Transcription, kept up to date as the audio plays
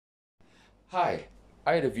Hi,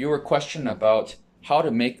 I had a viewer question about how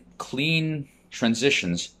to make clean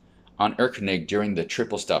transitions on Erlkonig during the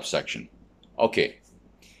triple stop section. Okay,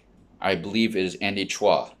 I believe it is Andy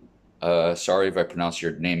Chua. Sorry if I pronounced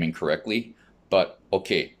your name incorrectly, but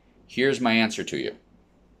okay, here's my answer to you.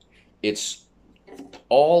 It's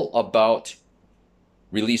all about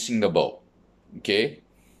releasing the bow, okay?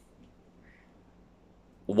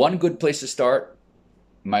 One good place to start,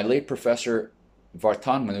 my late professor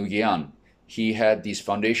Vartan Manugyan, he had these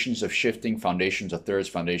foundations of shifting, foundations of thirds,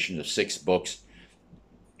 foundations of sixths books,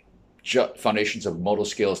 foundations of modal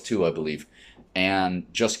scales too, I believe,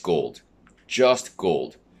 and just gold. Just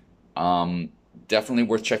gold. Definitely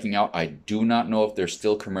worth checking out. I do not know if they're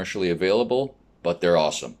still commercially available, but they're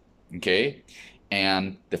awesome. Okay?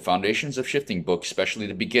 And the foundations of shifting book, especially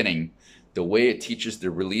the beginning, the way it teaches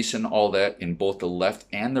the release and all that in both the left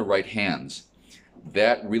and the right hands,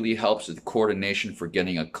 that really helps with coordination for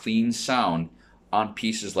getting a clean sound on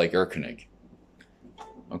pieces like Erlkonig.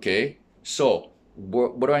 Okay, so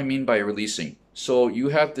what do I mean by releasing? So you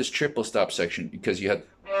have this triple stop section because you have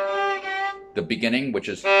the beginning, which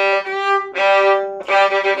is, and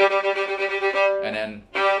then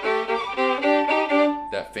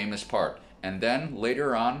that famous part, and then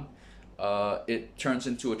later on it turns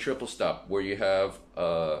into a triple stop where you have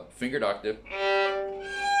a fingered octave,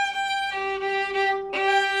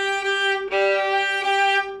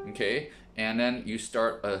 okay, and then you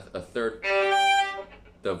start a third,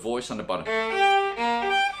 the voice on the bottom,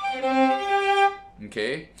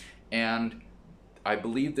 okay, and I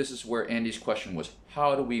believe this is where Andy's question was,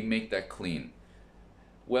 how do we make that clean?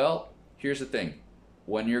 Well, here's the thing,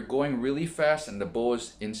 when you're going really fast and the bow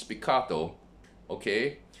is in spiccato,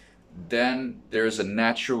 okay, then there's a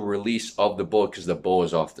natural release of the bow because the bow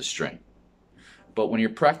is off the string. But when you're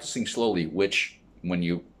practicing slowly, which when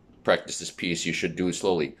you practice this piece you should do it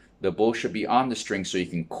slowly, the bow should be on the string so you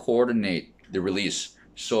can coordinate the release.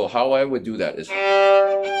 So how I would do that is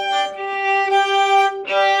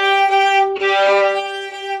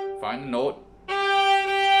find the note,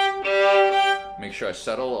 make sure I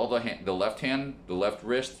settle all the left hand, the left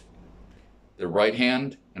wrist, the right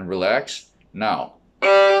hand, and relax. Now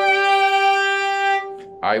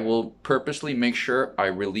I will purposely make sure I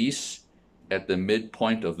release at the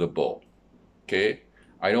midpoint of the bow. Okay?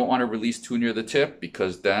 I don't want to release too near the tip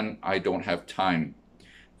because then I don't have time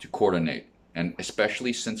to coordinate. And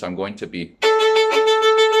especially since I'm going to be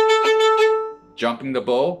jumping the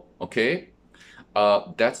bow, okay?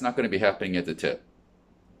 That's not going to be happening at the tip.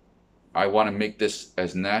 I want to make this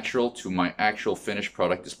as natural to my actual finished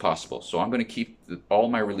product as possible. So I'm going to keep all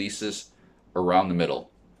my releases around the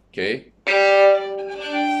middle, okay?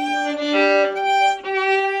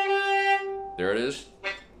 There it is.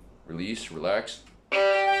 Release, relax,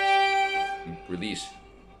 release.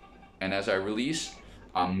 And as I release,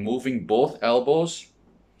 I'm moving both elbows,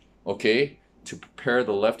 okay, to prepare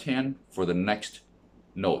the left hand for the next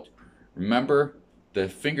note. Remember, the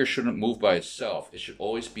finger shouldn't move by itself. It should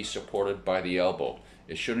always be supported by the elbow.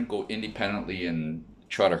 It shouldn't go independently and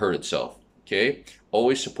try to hurt itself, okay?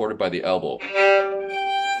 Always supported by the elbow.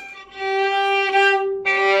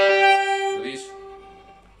 Release,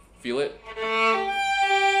 feel it,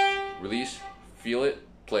 release, feel it,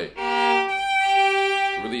 play,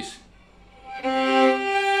 release.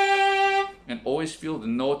 And always feel the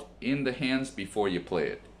note in the hands before you play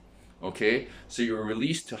it. Okay? So you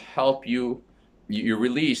release to help you, you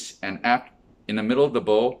release and in the middle of the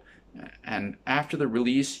bow, and after the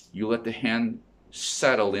release, you let the hand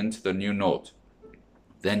settle into the new note.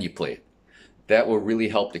 Then you play it. That will really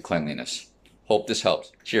help the cleanliness. Hope this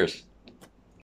helps. Cheers.